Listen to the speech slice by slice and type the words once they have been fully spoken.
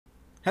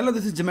Hello,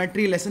 this is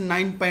Geometry lesson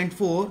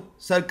 9.4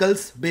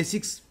 Circles,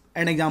 Basics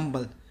and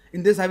Example.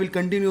 In this I will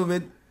continue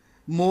with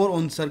more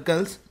on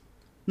circles.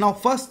 Now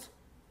first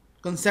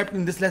concept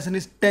in this lesson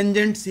is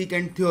tangent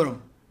secant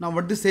theorem. Now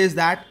what this says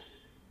that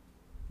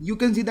you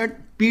can see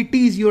that PT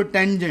is your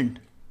tangent.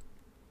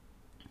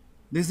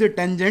 This is a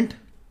tangent.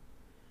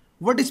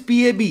 What is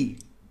PAB?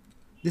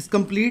 This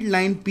complete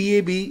line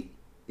PAB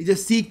is a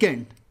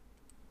secant.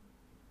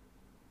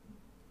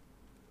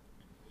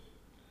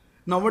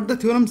 Now what the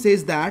theorem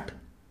says that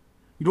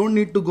you don't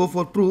need to go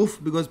for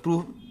proof because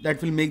proof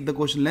that will make the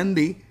question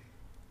lengthy.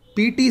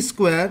 PT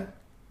square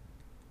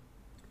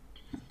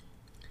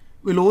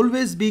will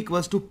always be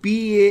equals to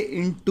PA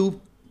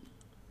into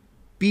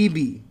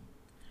PB.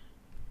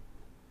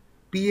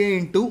 PA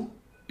into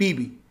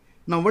PB.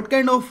 Now what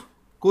kind of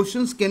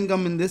questions can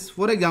come in this?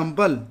 For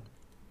example,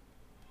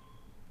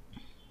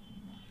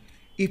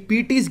 if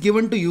PT is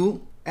given to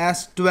you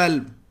as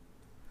 12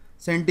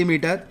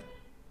 centimeter,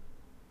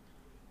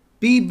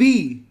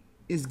 PB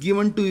is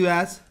given to you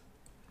as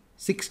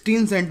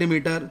 16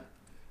 centimeter,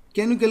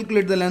 can you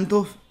calculate the length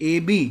of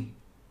AB?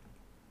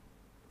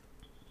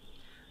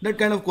 That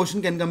kind of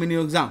question can come in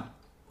your exam.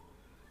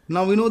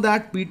 Now we know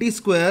that PT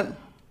square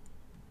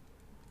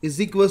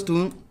is equals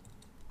to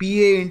PA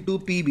into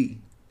PB.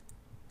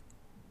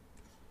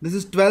 This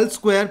is 12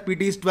 square,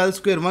 PT is 12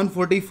 square,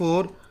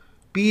 144. PA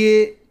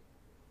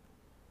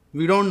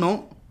we don't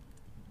know.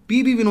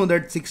 PB we know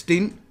that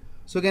 16.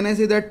 So can I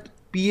say that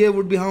PA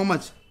would be how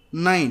much?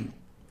 9.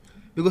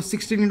 Because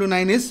 16 into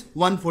 9 is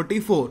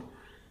 144.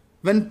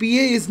 When PA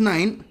is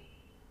 9,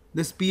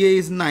 this PA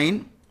is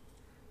 9,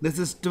 this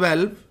is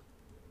 12,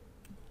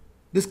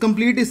 this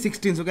complete is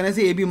 16. So can I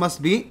say AB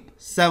must be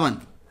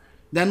 7?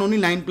 Then only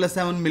 9 plus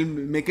 7 will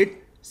make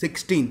it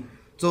 16.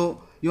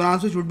 So your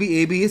answer should be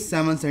AB is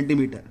 7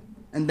 centimeter,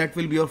 and that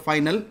will be your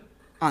final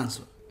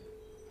answer.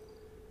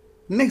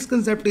 Next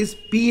concept is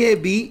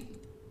PAB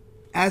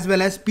as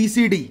well as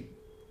PCD.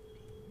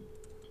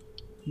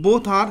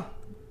 Both are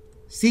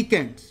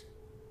secants.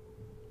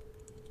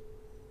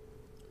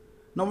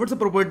 Now what's the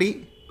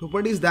property?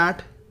 Property is that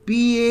PA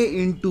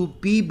into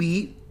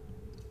PB,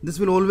 this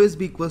will always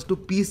be equals to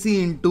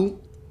PC into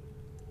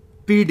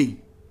PD.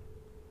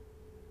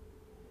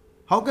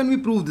 How can we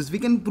prove this? We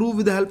can prove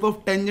with the help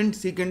of tangent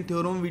secant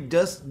theorem we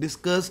just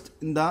discussed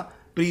in the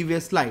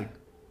previous slide.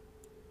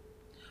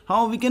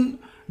 How we can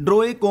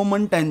draw a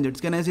common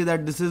tangent? Can I say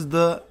that this is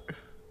the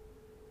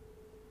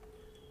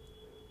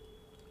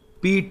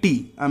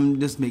PT? I'm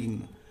just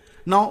making it.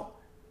 Now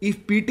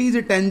if PT is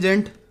a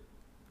tangent,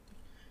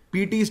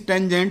 PT is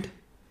tangent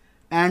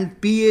and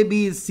PAB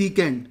is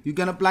secant, you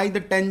can apply the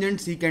tangent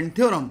secant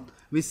theorem,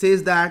 which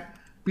says that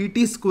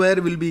PT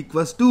square will be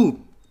equals to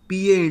PA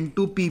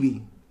into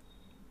PB.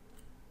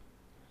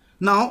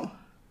 Now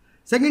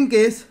second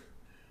case,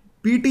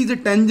 PT is a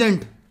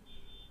tangent.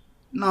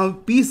 Now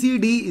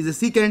PCD is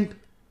a secant.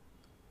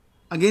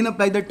 Again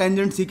apply the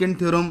tangent secant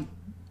theorem.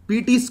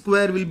 PT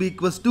square will be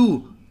equals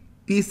to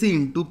PC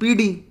into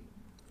PD.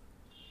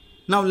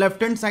 Now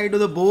left hand side of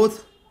the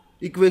both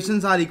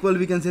equations are equal.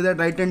 We can say that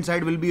right hand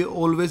side will be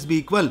always be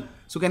equal.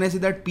 So can I say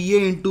that PA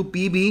into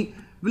PB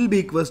will be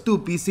equals to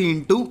PC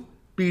into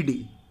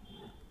PD.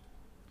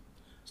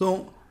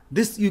 So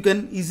this you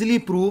can easily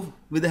prove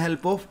with the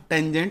help of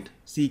tangent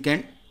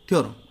secant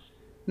theorem.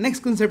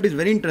 Next concept is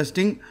very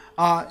interesting.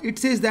 It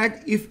says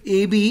that if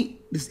AB,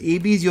 this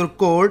AB is your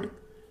chord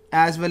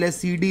as well as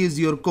CD is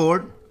your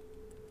chord.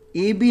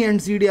 AB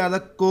and CD are the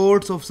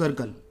chords of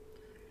circle.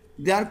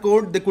 They are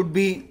chord, they could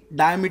be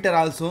diameter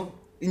also.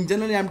 In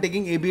general I am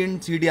taking AB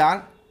and CD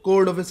are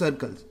chord of a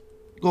circle,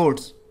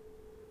 chords.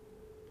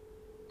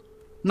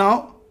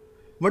 Now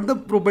what the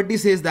property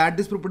says that,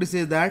 this property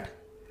says that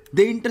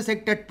they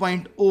intersect at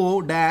point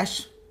O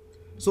dash.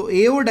 So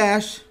AO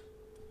dash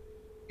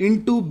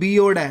into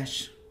BO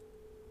dash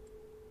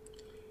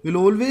will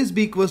always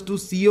be equals to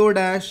CO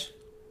dash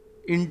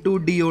into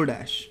DO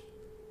dash.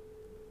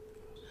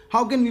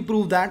 How can we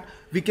prove that?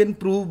 We can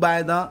prove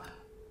by the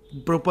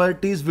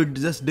properties we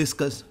just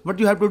discussed. What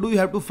you have to do, you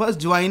have to first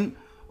join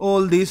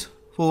all these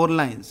 4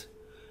 lines.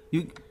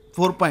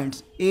 4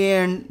 points A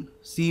and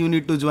C you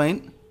need to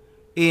join,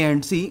 A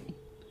and C.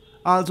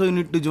 Also you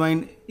need to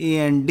join A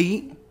and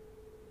D.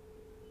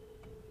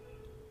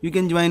 You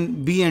can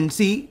join B and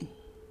C.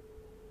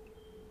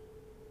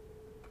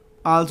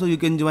 Also you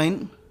can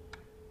join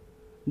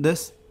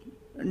this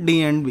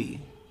D and B.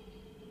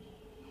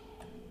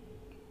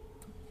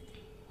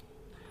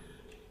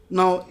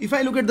 Now if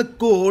I look at the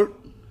chord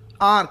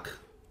arc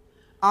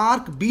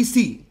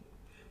BC,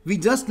 we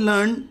just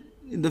learned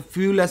in the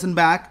few lessons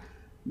back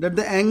that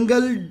the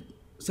angle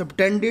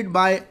subtended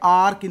by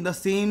arc in the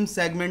same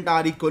segment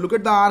are equal. Look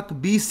at the arc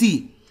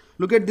BC.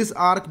 Look at this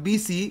arc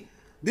BC.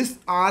 This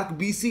arc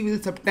BC will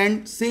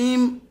subtend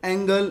same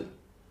angles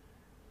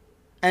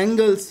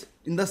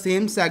in the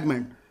same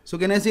segment. So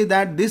can I say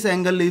that this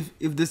angle, if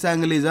this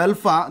angle is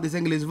alpha, this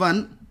angle is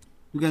 1,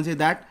 you can say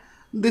that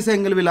this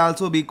angle will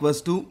also be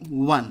equals to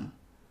 1.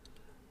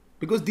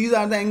 because these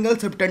are the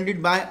angles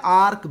subtended by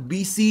arc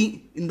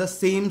BC in the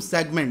same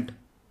segment.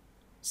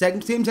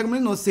 Same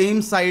segment, no,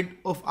 same side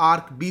of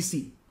arc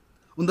BC.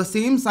 On the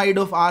same side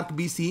of arc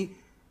BC,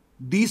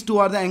 these two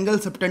are the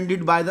angles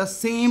subtended by the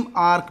same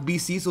arc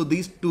BC, so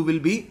these two will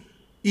be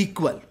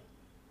equal.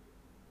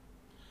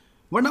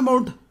 What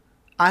about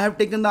I have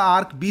taken the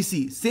arc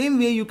BC? Same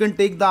way you can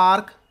take the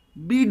arc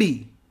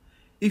BD.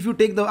 If you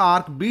take the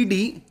arc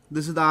BD,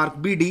 this is the arc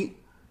BD.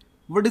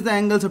 What is the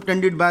angle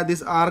subtended by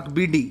this arc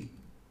BD?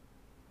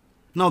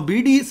 Now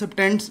BD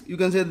subtends, you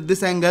can say that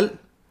this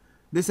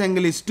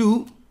angle is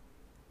 2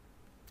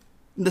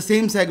 in the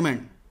same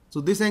segment. So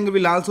this angle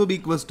will also be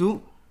equals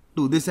to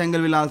 2. This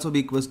angle will also be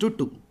equals to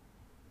 2.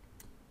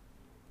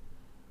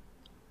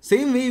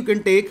 Same way you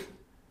can take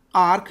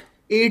arc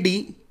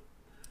AD.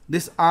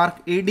 This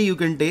arc AD you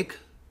can take.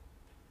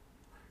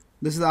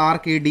 This is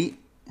arc AD.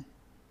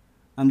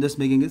 I'm just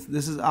making this.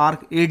 This is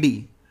arc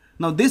AD.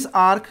 Now this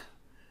arc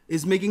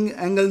is making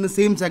angle in the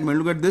same segment.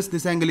 Look at this.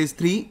 This angle is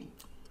 3.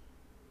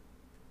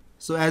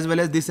 So as well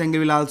as this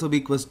angle will also be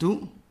equals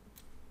to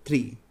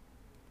 3.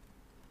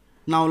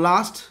 Now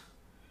last,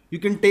 you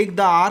can take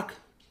the arc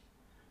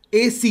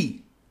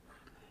AC.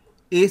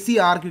 AC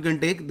arc you can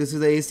take. This is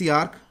the AC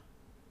arc.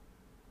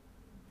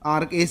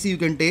 Arc AC you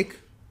can take.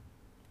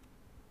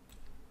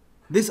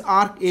 This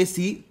arc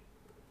AC,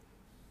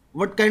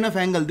 what kind of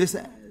angle? This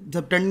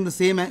subtending the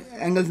same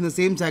angles in the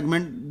same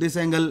segment. This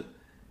angle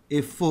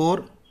is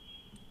 4.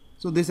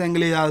 So this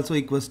angle is also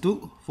equals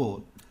to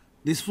 4.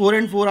 These 4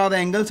 and 4 are the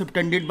angles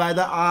subtended by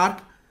the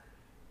arc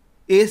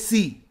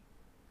AC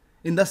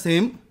in the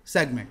same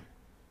segment.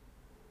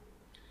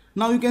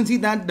 Now you can see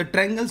that the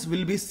triangles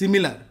will be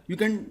similar. You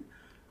can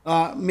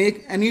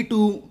make any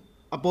two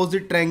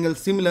opposite triangles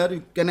similar.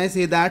 Can I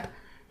say that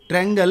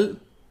triangle,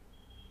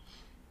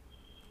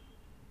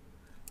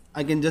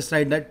 I can just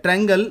write that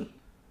triangle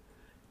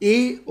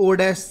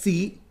AO'C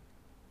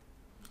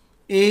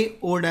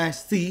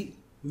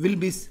will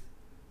be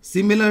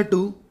similar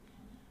to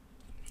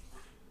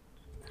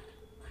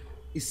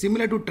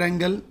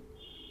triangle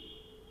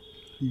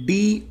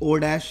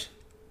DO'B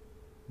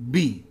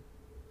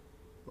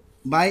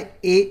by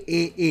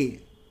AAA.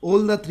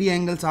 All the three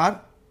angles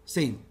are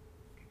same.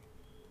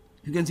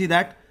 You can see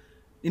that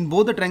in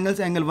both the triangles,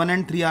 angle 1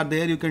 and 3 are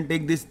there. You can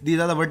take this. These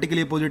are the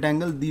vertically opposite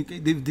angles.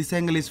 This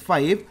angle is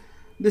 5.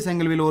 This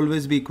angle will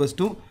always be equals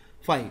to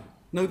 5.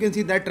 Now you can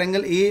see that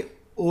triangle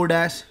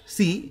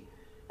AO'C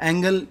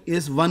angle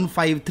is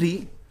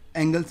 153.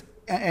 Angles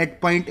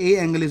at point A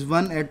angle is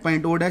 1. At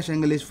point O'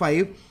 angle is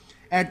 5.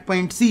 At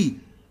point C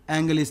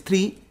angle is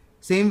 3.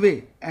 Same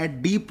way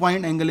at D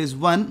point angle is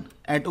 1.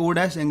 At O'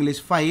 angle is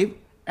 5.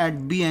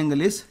 At B angle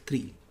is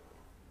 3.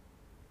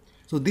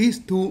 So these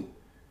two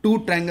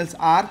triangles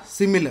are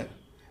similar.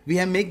 We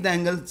have make the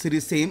angle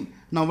series same.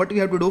 Now what we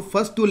have to do,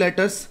 first two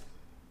letters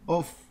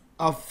of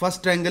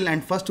first triangle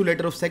and first two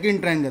letters of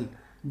second triangle,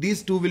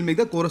 these two will make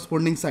the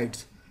corresponding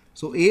sides.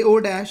 So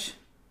AO'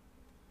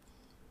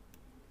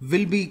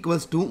 will be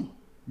equals to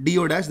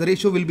DO'. The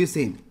ratio will be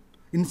same.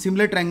 In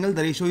similar triangle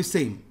the ratio is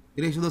same.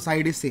 The ratio of the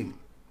side is same.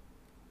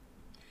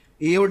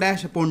 AO'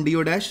 upon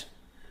DO'.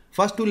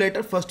 First two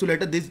letter,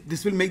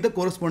 this will make the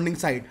corresponding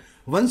side.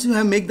 Once you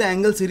have make the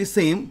angle series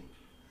same,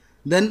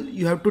 then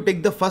you have to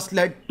take the first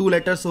two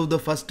letters of the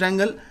first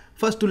triangle,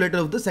 first two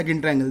letters of the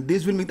second triangle.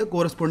 This will make the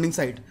corresponding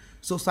side.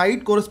 So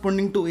side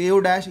corresponding to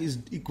AO' is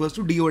equals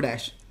to DO'.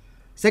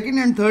 Second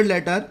and third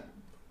letter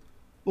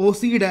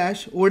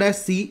OC',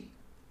 O''C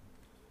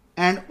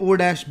and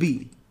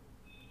O''B.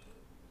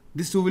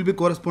 These two will be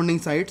corresponding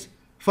sides.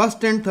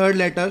 First and third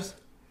letters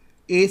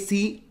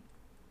AC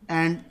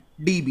and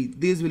DB.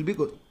 These will be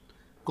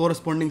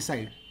corresponding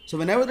side. So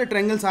whenever the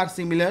triangles are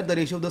similar, the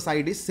ratio of the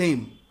side is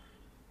same.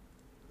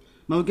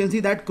 Now you can see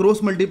that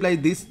cross multiply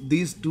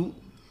these two,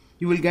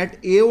 you will get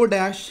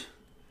AO'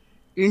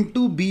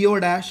 into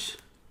BO'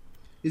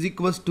 is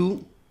equals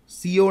to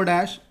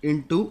CO'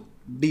 into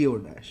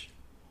DO'.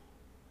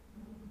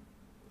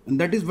 And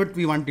that is what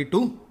we wanted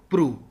to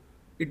prove.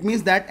 It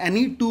means that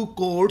any two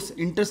chords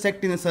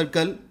intersect in a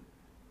circle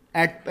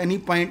at any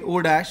point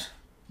O',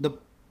 the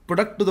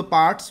product to the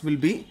parts will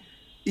be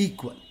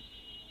equal.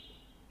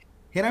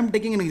 Here I am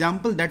taking an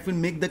example that will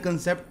make the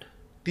concept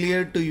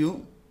clear to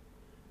you.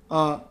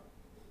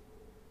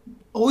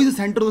 O is the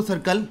center of the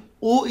circle.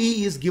 OE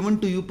is given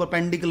to you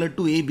perpendicular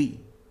to AB.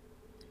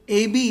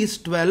 AB is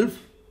 12.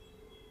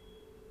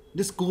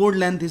 This chord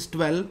length is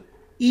 12.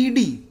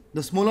 ED,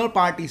 the smaller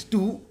part, is 2.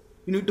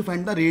 You need to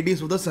find the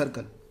radius of the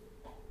circle.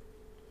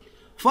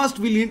 First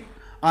we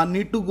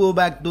need to go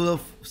back to the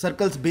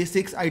circle's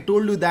basics. I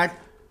told you that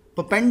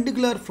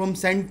perpendicular from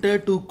center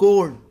to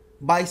chord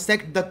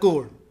bisect the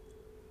chord.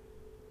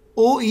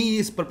 OE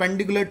is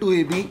perpendicular to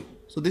AB.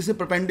 So this is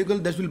perpendicular,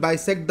 this will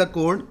bisect the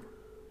chord.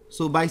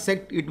 So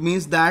bisect, it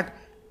means that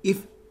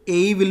if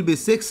AE will be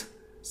 6,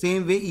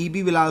 same way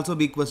EB will also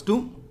be equals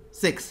to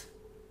 6.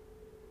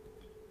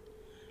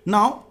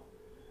 Now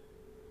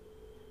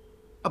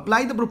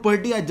apply the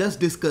property I just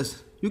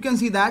discussed. You can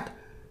see that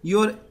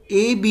your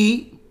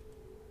AB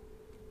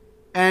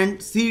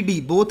and CD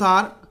both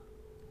are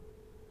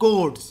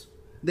chords.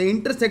 They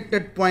intersect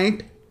at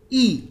point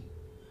E.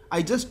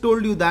 I just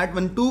told you that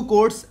when two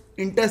chords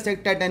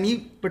intersect at any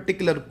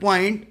particular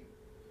point,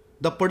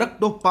 the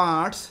product of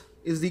parts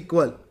is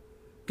equal.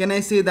 Can I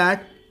say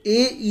that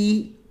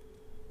AE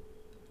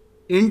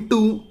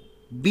into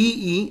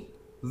BE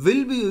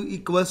will be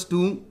equals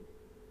to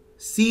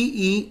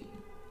CE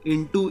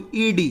into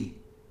ED.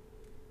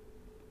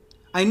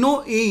 I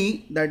know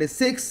AE, that is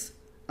 6.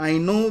 I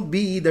know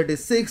BE, that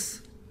is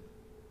 6.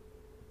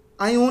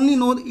 I only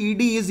know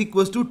ED is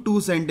equals to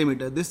 2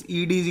 centimeter. This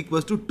ED is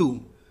equals to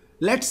 2.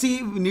 Let's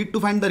see, we need to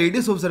find the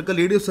radius of circle.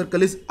 Radius of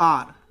circle is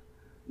R.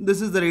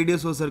 This is the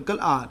radius of circle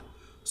R.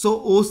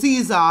 So OC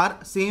is R.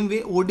 Same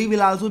way OD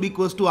will also be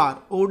equals to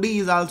R. OD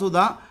is also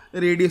the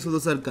radius of the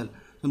circle.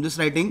 So I'm just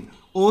writing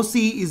OC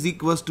is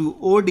equals to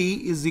OD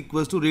is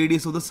equals to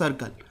radius of the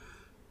circle.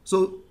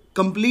 So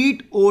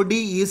complete OD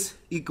is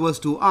equals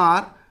to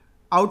R,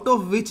 out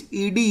of which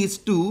ED is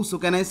 2. So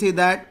can I say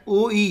that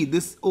OE,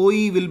 this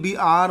OE will be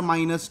R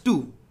minus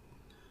 2.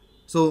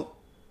 So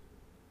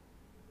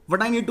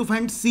what I need to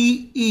find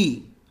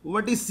CE.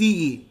 What is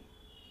CE?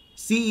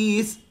 CE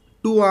is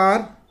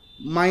 2R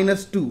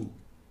minus 2.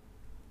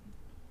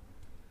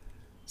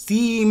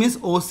 CE means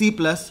OC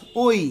plus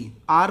OE.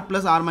 R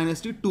plus R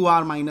minus 2,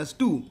 2R minus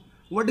 2.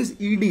 What is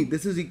ED?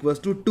 This is equals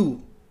to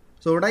 2.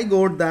 So what I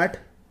got that?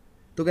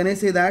 So can I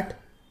say that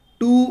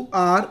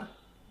 2R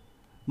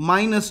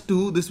minus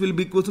 2, this will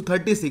be equal to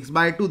 36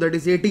 by 2, that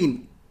is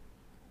 18.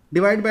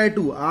 Divide by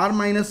 2, R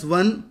minus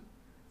 1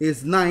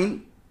 is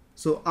 9.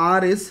 So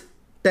R is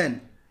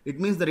 10. It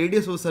means the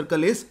radius of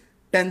circle is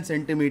 10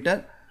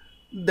 centimeter.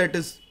 That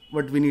is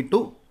what we need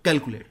to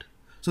calculate.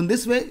 So in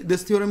this way,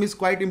 this theorem is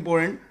quite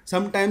important.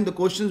 Sometimes the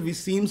questions which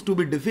seems to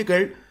be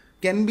difficult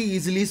can be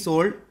easily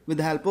solved with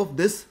the help of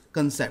this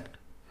concept.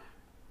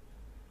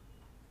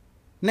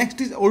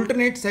 Next is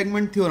alternate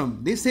segment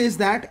theorem. This says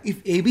that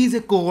if AB is a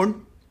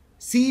cone,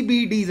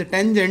 CBD is a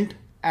tangent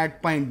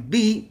at point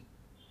B,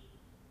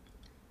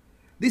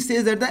 this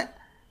says that the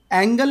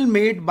angle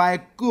made by a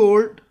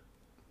chord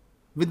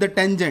with the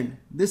tangent,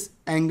 this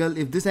angle,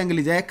 if this angle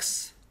is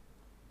X,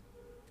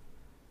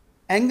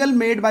 angle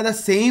made by the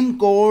same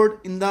chord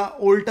in the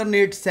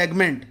alternate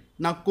segment.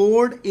 Now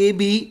chord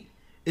AB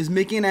is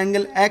making an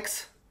angle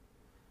X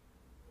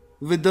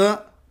with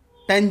the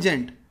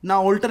tangent.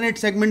 Now alternate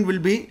segment will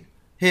be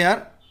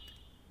here.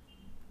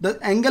 The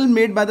angle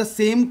made by the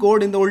same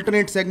chord in the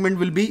alternate segment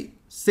will be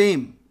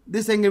same.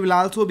 This angle will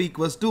also be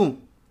equals to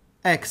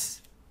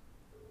X.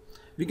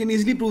 We can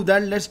easily prove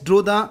that. Let's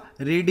draw the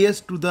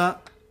radius to the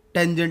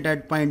tangent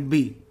at point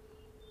B.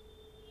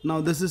 Now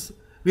this is,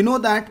 we know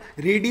that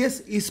radius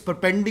is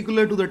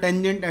perpendicular to the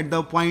tangent at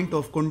the point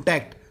of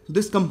contact. So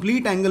this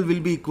complete angle will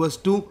be equals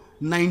to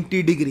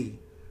 90 degree.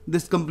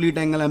 This complete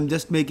angle I am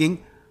just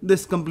making,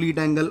 this complete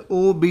angle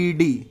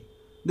OBD.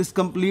 This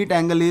complete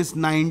angle is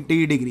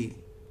 90 degree.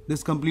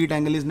 This complete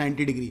angle is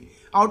 90 degree.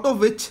 Out of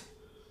which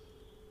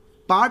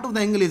part of the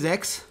angle is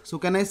X. So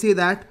can I say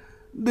that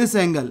this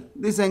angle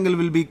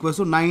will be equal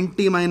to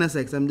 90 minus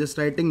X. I am just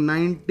writing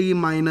 90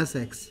 minus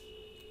X.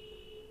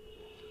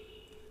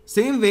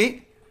 Same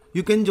way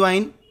you can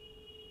join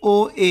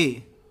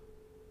OA.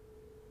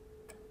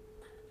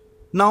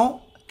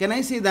 Now can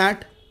I say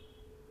that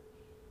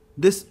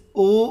this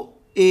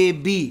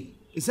OAB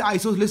is an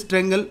isosceles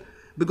triangle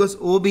because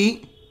OB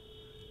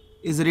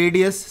is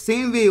radius.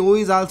 Same way O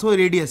is also a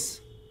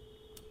radius.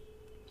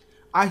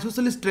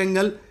 Isosceles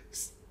triangle,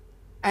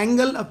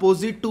 angle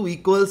opposite to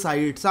equal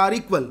sides are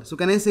equal. So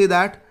can I say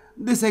that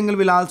this angle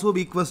will also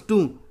be equals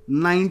to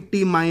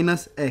 90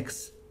 minus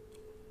X.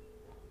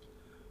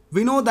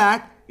 We know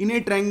that in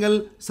a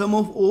triangle sum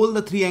of all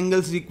the three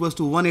angles is equals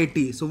to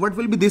 180. So what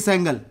will be this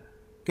angle?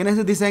 Can I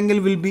say this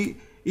angle will be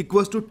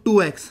equals to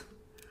 2x.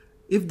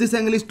 If this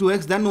angle is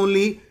 2x, then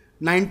only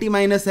 90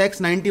 minus x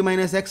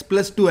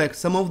plus 2x,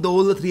 sum of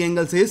all the three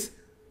angles is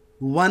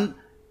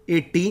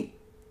 180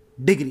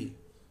 degree.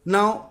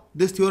 Now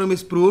this theorem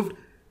is proved.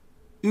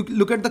 You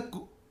look at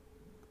the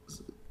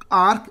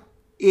arc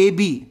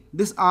AB.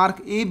 This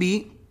arc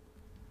AB,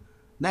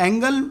 the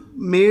angle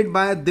made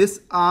by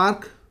this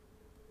arc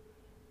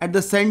at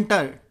the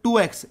center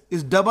 2x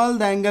is double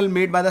the angle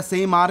made by the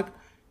same arc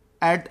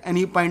at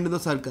any point of the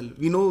circle.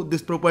 We know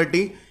this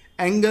property.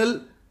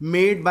 Angle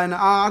made by an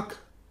arc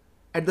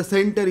at the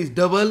center is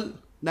double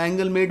the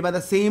angle made by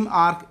the same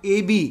arc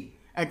AB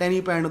at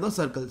any point of the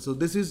circle. So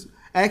this is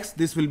x,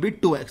 this will be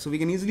 2x. So we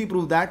can easily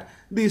prove that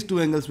these two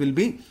angles will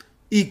be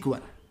equal.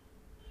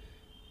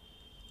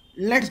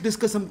 Let's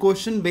discuss some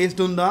question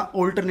based on the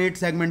alternate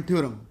segment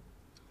theorem.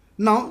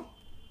 Now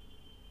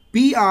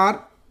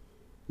PR,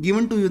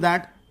 given to you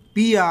that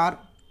PR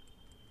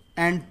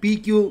and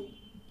PQ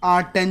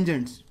are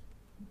tangents.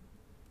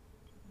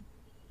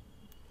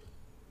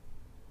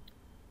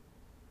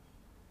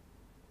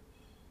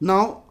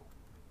 Now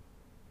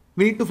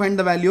we need to find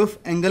the value of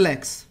angle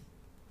x.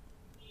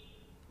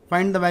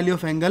 Find the value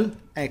of angle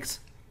x.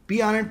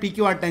 PR and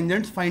PQ are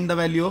tangents. Find the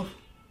value of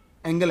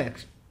angle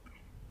x.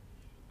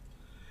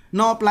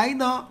 Now apply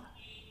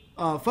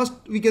the first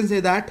we can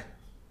say that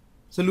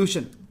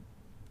solution.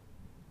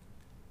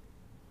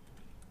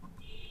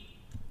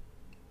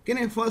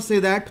 Can I first say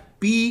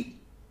that P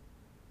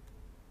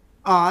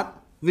R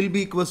will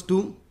be equals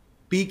to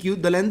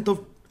PQ, the length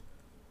of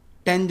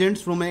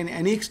tangents from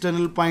any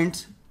external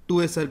points to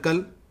a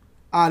circle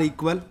are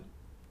equal.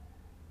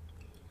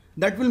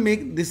 That will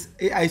make this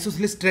a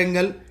isosceles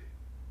triangle.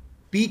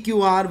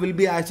 PQR will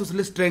be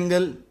isosceles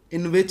triangle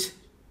in which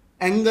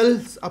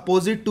angles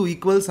opposite to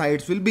equal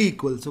sides will be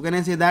equal. So can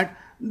I say that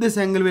this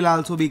angle will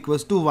also be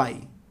equals to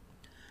Y.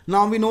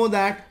 Now we know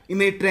that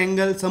in a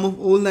triangle sum of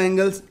all the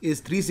angles is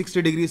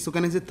 360 degrees. So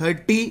can I say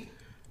 30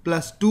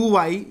 plus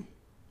 2Y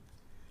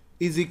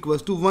is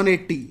equals to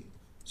 180.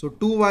 So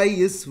 2Y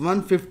is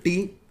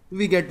 150.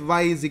 We get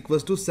Y is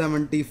equals to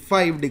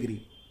 75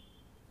 degree.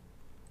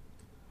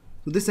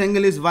 So this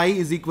angle is Y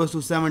is equals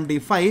to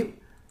 75.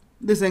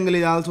 This angle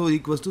is also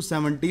equals to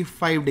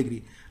 75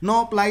 degree.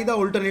 Now apply the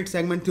alternate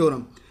segment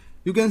theorem.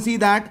 You can see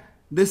that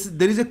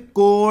there is a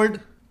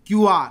chord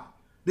QR.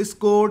 This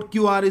chord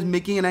QR is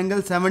making an angle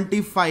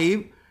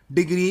 75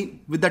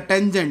 degree with the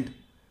tangent.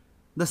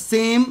 The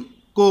same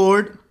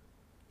chord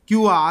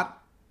QR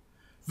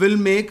will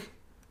make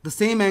the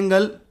same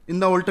angle in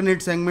the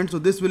alternate segment. So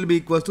this will be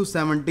equals to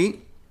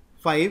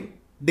 75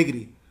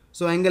 degree.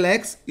 So angle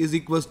X is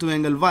equals to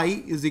angle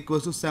Y is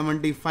equals to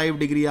 75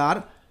 degree,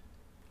 our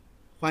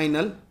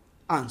final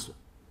answer.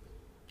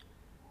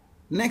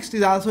 Next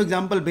is also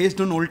example based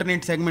on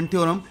alternate segment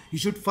theorem. You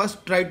should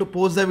first try to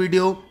pause the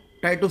video,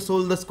 try to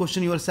solve this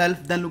question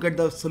yourself, then look at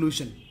the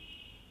solution.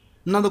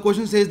 Now the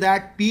question says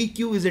that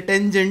PQ is a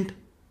tangent.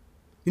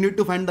 You need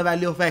to find the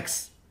value of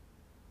X.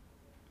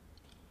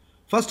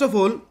 First of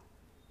all,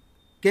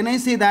 can I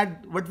say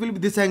that what will be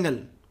this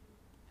angle?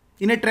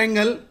 In a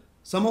triangle,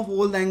 sum of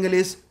all the angle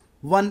is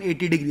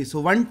 180 degrees. So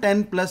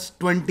 110 plus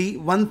 20,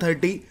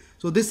 130.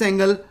 So this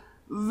angle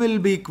will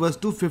be equals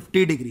to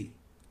 50 degree.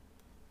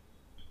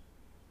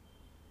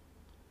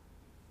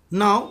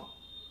 Now,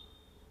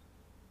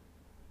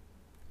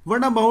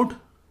 what about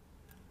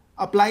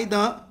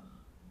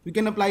we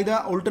can apply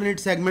the alternate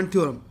segment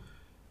theorem.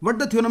 What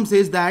the theorem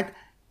says that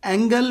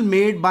angle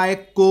made by a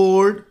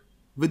chord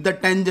with the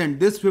tangent,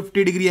 this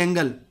 50 degree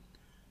angle,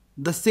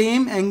 the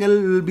same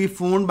angle will be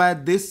formed by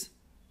this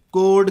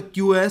chord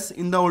QS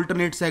in the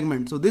alternate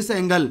segment. So this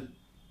angle,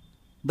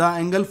 the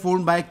angle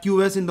formed by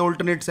QS in the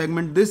alternate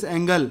segment, this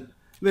angle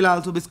will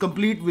also be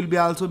complete, will be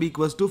also be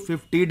equals to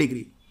 50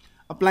 degree.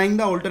 Applying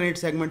the alternate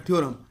segment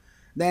theorem,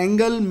 the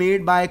angle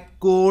made by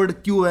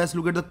chord QS,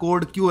 look at the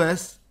chord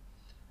QS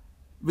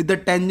with the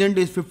tangent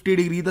is 50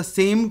 degree. The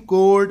same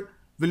chord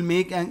will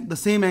make the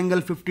same angle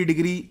 50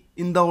 degree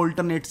in the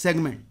alternate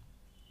segment.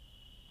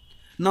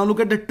 Now look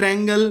at the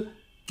triangle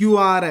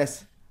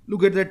QRS.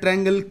 Look at the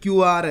triangle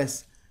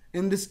QRS.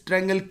 In this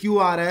triangle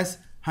QRS,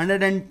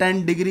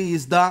 110 degree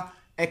is the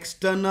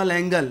external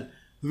angle.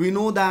 We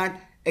know that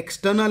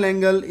external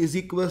angle is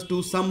equals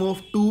to sum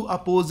of two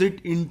opposite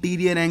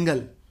interior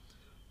angle.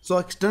 So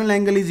external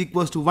angle is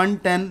equals to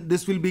 110.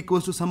 This will be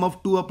equals to sum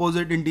of two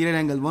opposite interior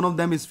angle. One of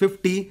them is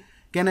 50.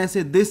 Can I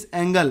say this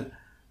angle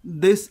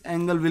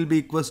will be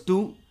equals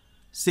to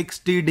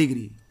 60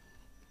 degree.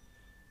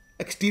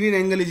 Exterior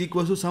angle is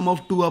equals to sum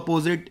of two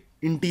opposite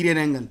interior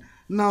angle.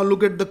 Now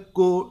look at the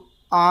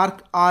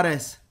arc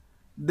RS.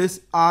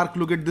 This arc,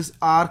 look at this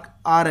arc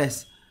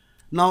RS.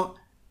 Now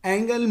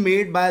angle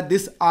made by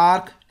this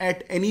arc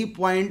at any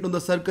point on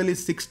the circle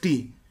is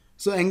 60.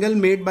 So angle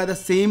made by the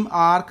same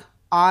arc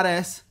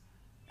RS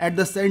at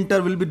the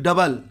center will be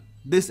double.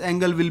 This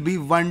angle will be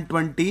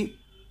 120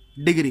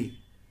 degree.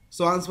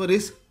 So answer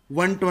is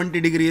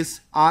 120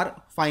 degrees,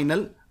 our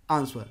final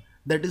answer.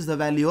 That is the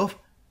value of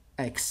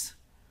X.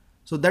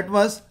 So that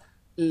was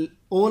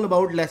all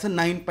about lesson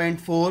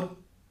 9.4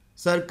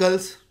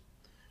 circles.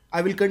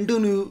 I will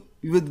continue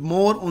with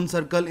more on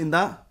circle in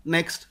the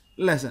next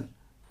lesson.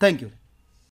 Thank you.